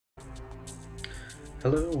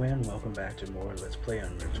Hello and welcome back to more Let's Play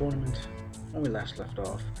Unreal Tournament. When we last left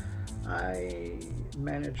off, I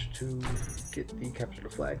managed to get the Capture the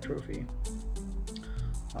Flag trophy.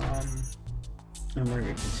 And we're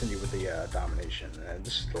going to continue with the Domination.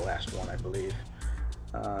 This is the last one, I believe.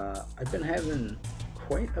 I've been having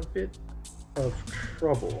quite a bit of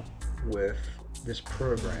trouble with this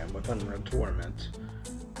program, with Unreal Tournament.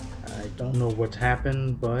 I don't know what's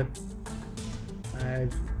happened, but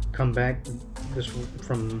I've come back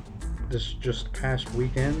from this just past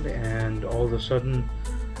weekend, and all of a sudden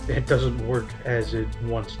it doesn't work as it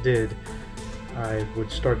once did. I would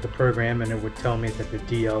start the program and it would tell me that the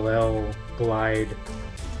DLL glide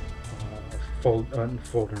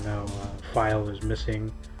file is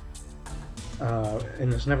missing,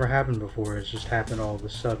 and it's never happened before. It's just happened all of a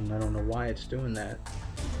sudden. I don't know why it's doing that,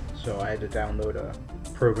 so I had to download a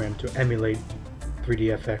program to emulate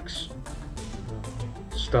 3DFX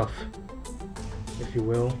stuff, if you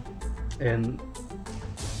will. And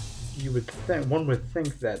one would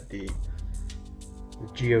think that the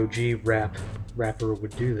GOG wrapper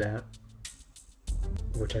would do that,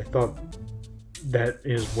 which I thought that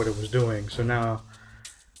is what it was doing. So now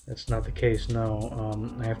that's not the case.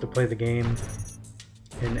 No, I have to play the game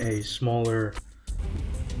in a smaller,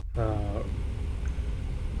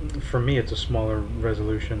 for me it's a smaller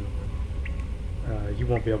resolution. You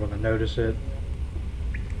won't be able to notice it.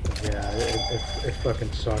 Yeah, it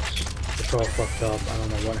fucking sucks. It's all fucked up. I don't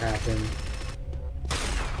know what happened.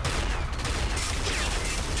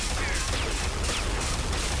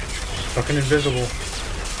 Fucking invisible.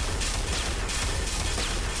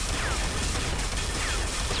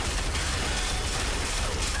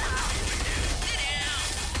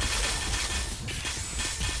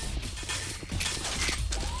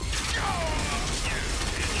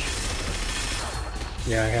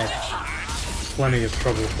 Yeah, I had plenty of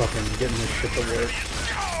trouble fucking getting this shit to work.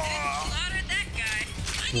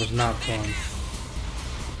 It was not fun.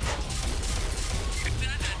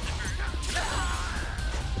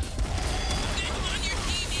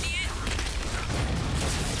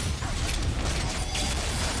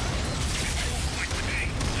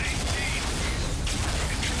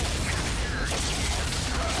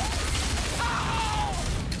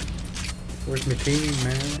 Where's my team,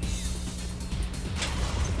 man?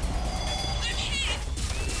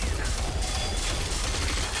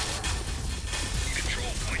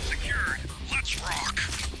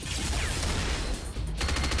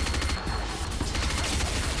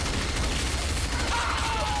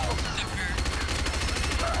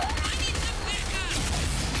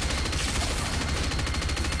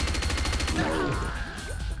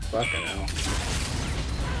 Fucking hell.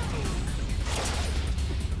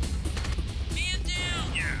 Man down!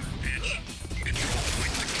 Yeah, bitch. Control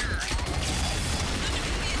point secured.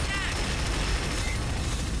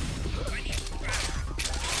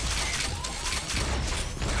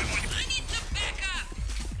 I need some backup!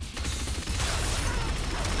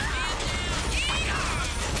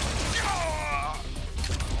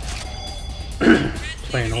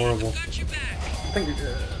 Playing horrible. Got your back. I think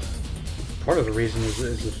part of the reason is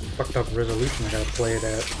the fucked up resolution I gotta play it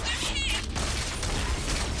at.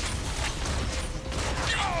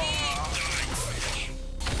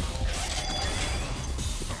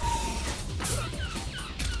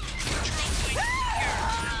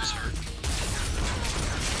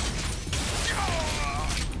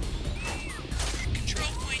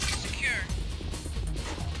 Control point secure.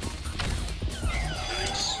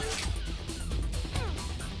 Nice.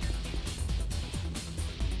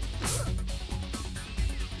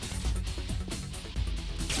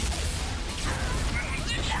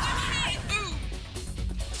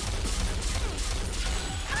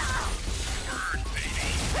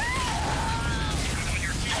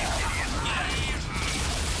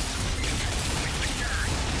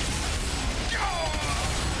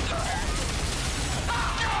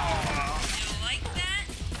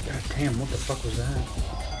 God damn, what the fuck was that?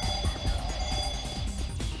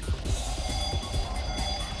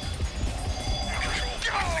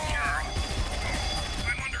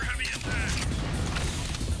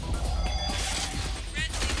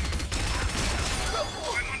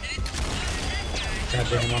 God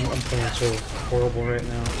damn, I'm playing so horrible right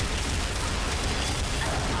now.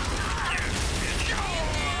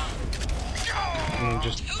 I mean,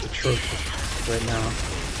 just atrocious right now.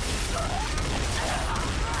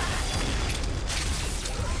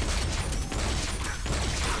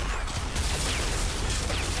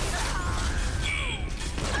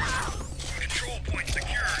 Control point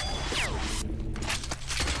secured.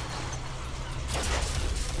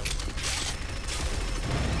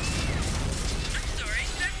 I'm sorry,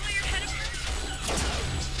 is that why you're headed for?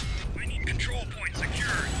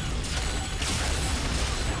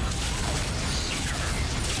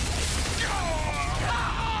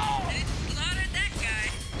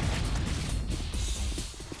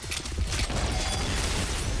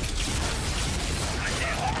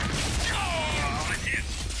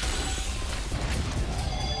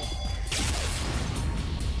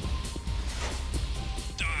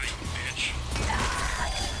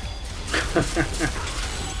 Yeah,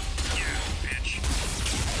 bitch.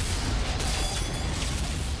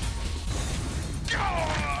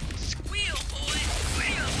 Squeal, boy.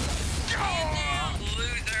 Squeal. Stand down,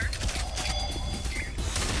 loser.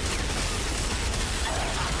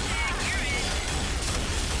 You're it.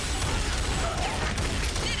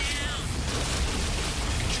 Sit down.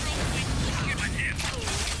 Control point secured. I'm hit.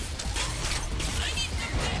 I need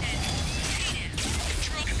some bed. Stay down.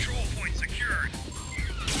 Control point secured.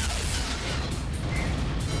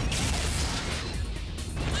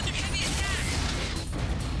 Under heavy attack.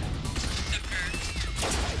 Sucker.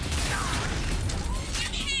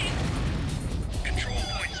 I'm hit. Control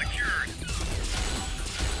point secured.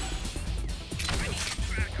 I need some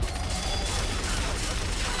backup.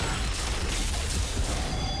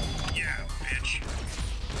 Yeah, bitch.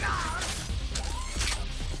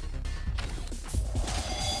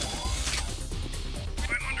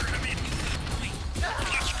 I'm under heavy. I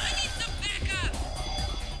need some backup.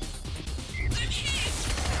 I'm hit.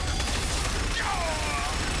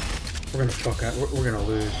 We're gonna fuck out. We're gonna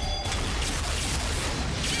lose.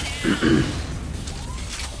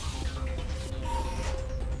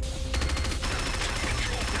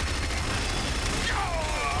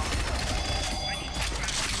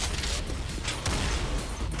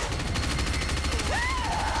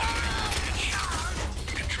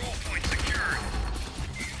 Control point secured.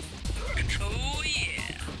 Oh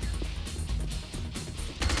yeah.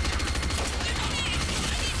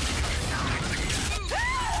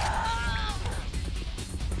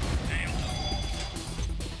 Nailed him.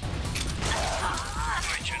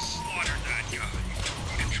 I just slaughtered that guy.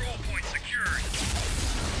 Control point secured.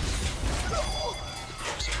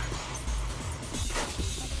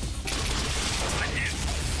 I'm hit.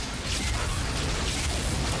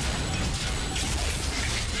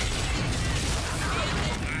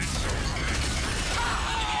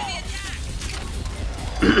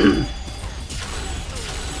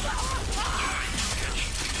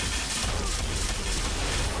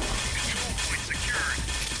 Control point secured.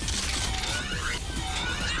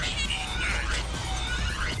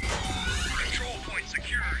 Control point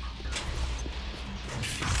secured.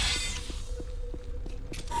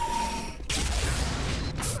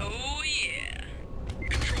 Oh yeah.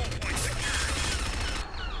 Control point secured.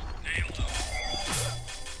 Nailed him.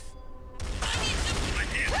 I'm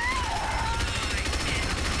hit.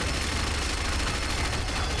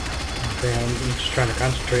 Damn, I'm just trying to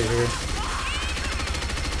concentrate here.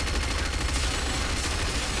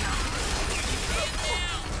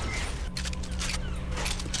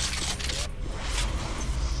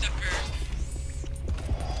 Sucker.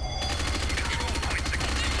 Control point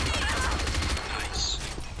secured. Nice.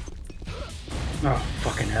 Oh,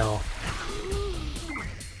 fucking hell.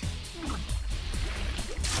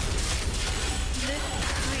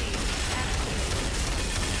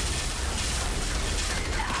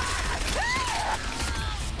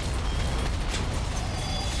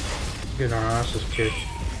 Get our asses kicked.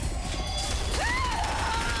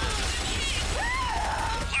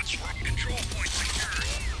 Let's rock. Control point secured.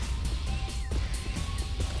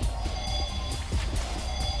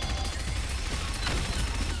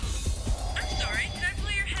 I'm sorry, did I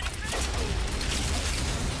blow your head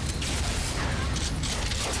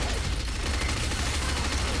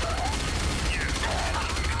Control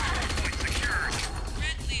point secured.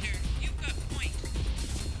 Red leader, you've got point.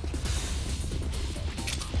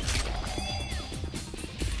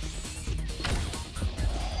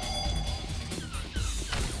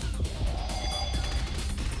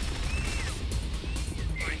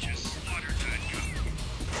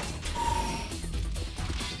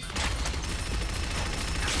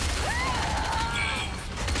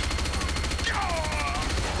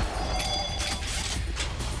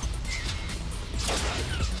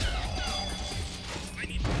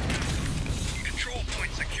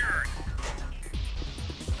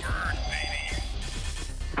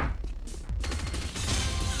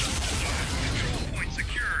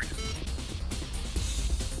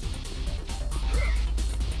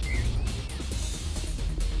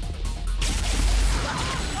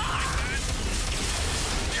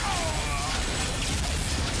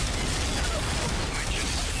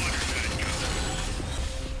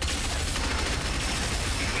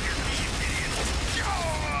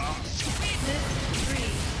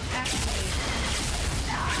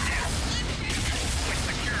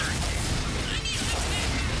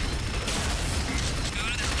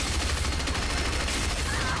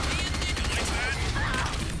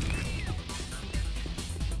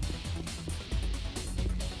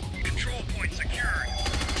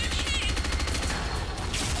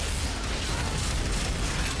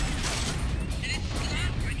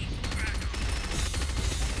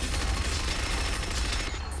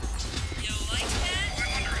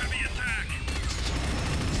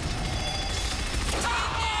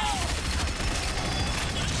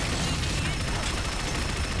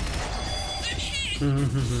 This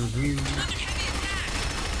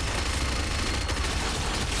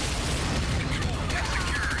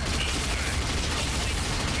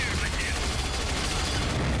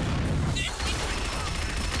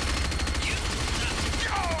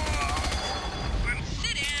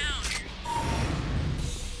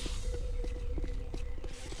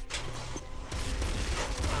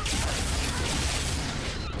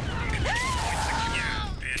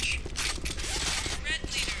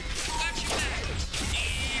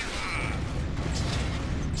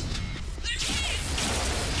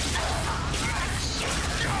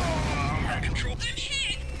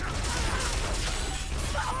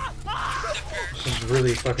is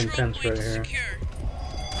really fucking tense right here.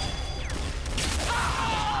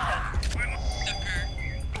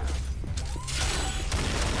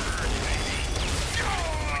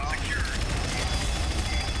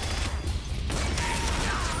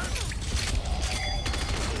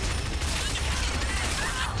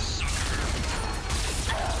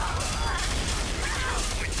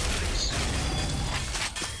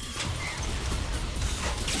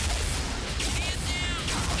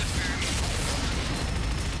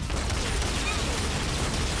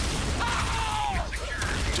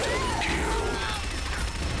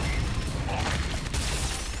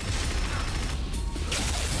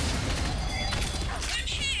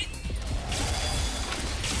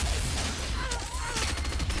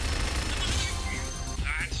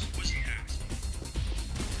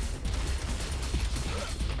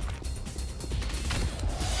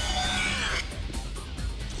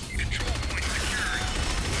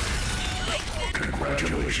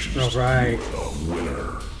 Alright.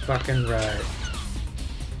 Fucking right.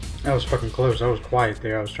 That was fucking close. I was quiet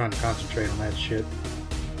there. I was trying to concentrate on that shit.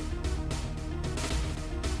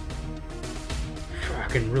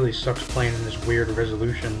 Fucking really sucks playing in this weird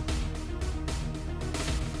resolution.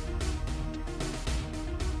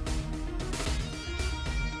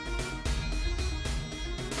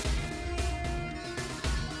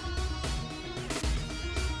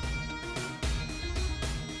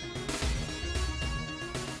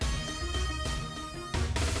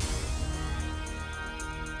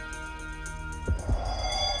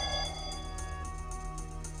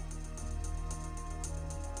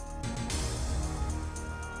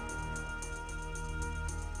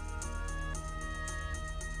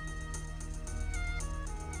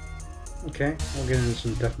 Okay, we'll get into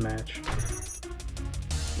some deathmatch.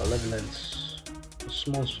 Malevolence. A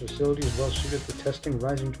small facility is well suited for testing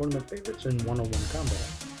rising tournament favorites in one-on-one combat.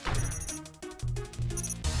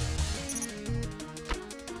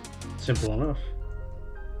 Simple enough.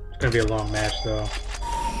 It's gonna be a long match though.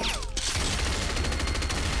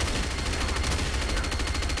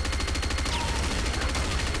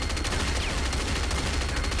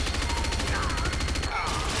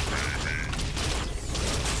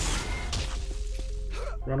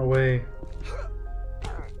 Run away.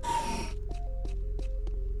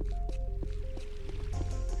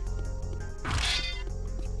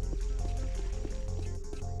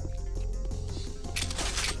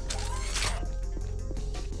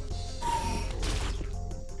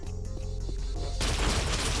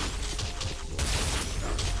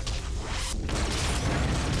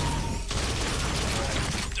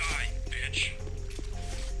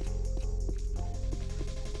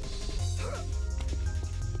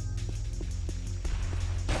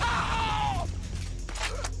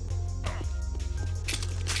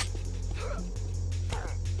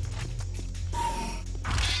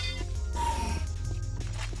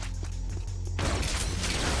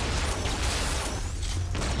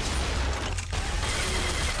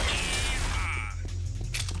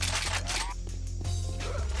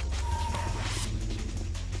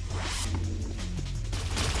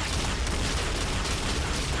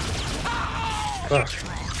 Fuck.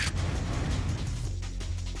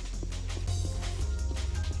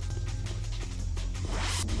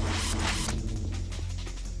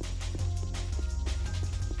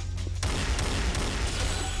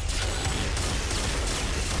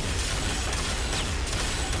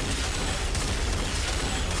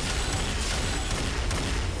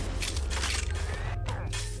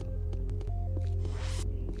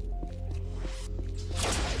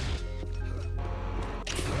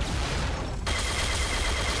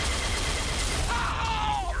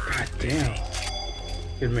 Damn.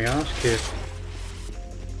 Getting my ass kicked.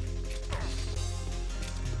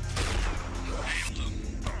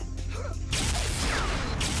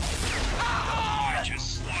 I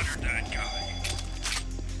just slaughtered that guy.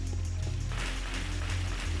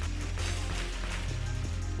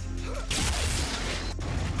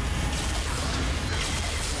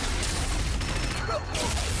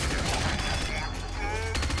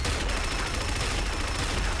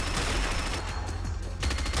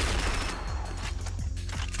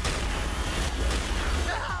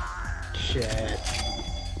 Shit.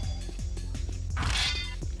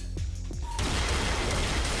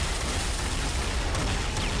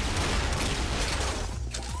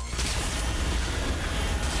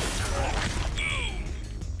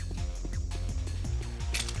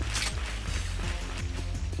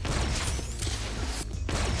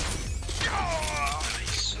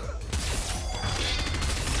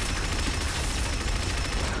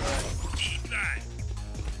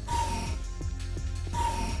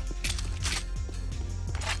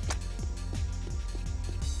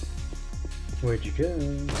 Where'd you go?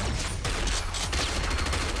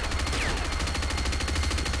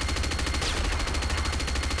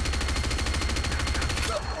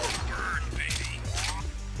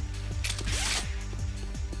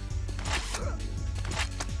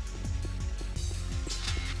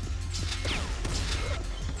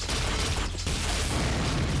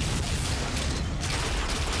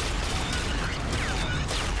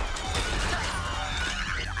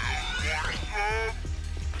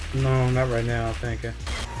 No, not right now, thank you.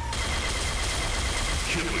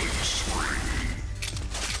 Killing spree.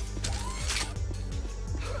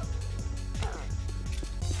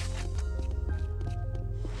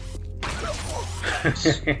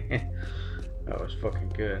 That was fucking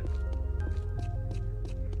good.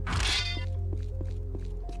 I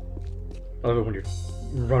love it when you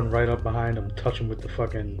run right up behind him, touch him with the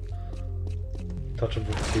fucking... touch him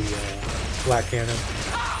with the flat cannon.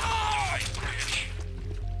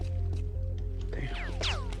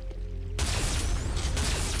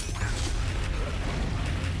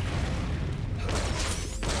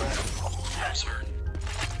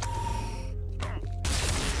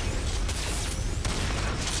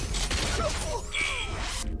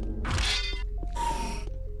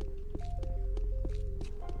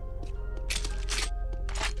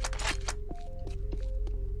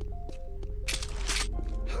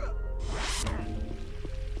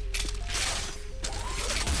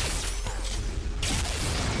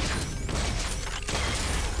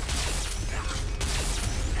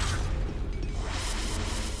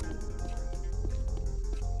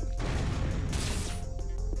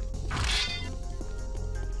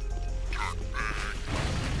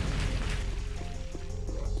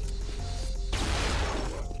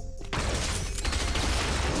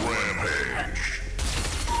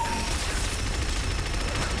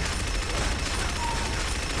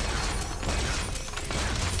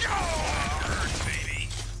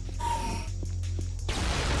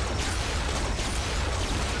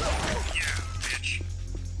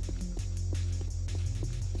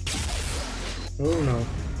 Oh no.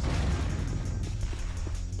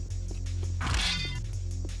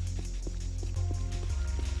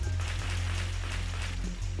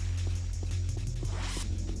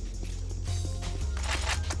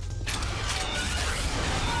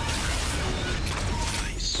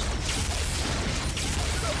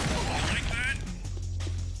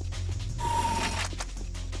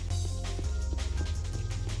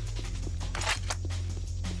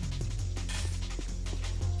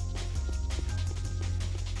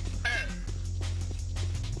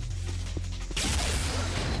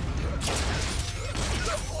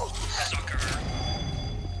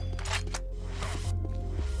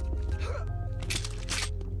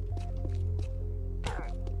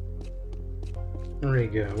 Where'd he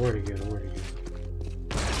go? Where'd he go? Where'd he go?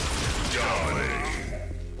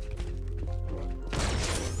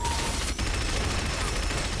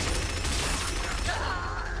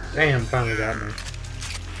 Damn, finally got me.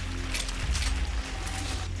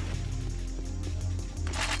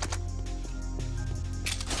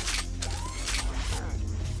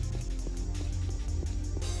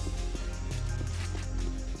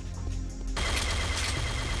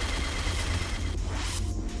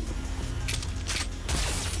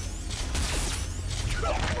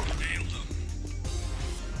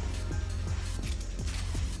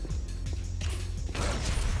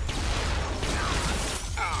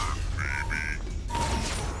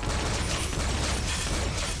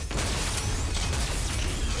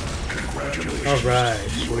 Alright,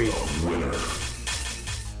 sweet.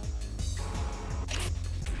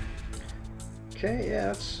 Okay, yeah,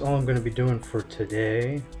 that's all I'm going to be doing for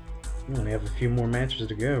today. We only have a few more matches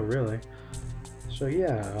to go, really. So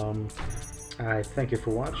yeah, I thank you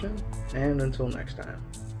for watching, and until next time.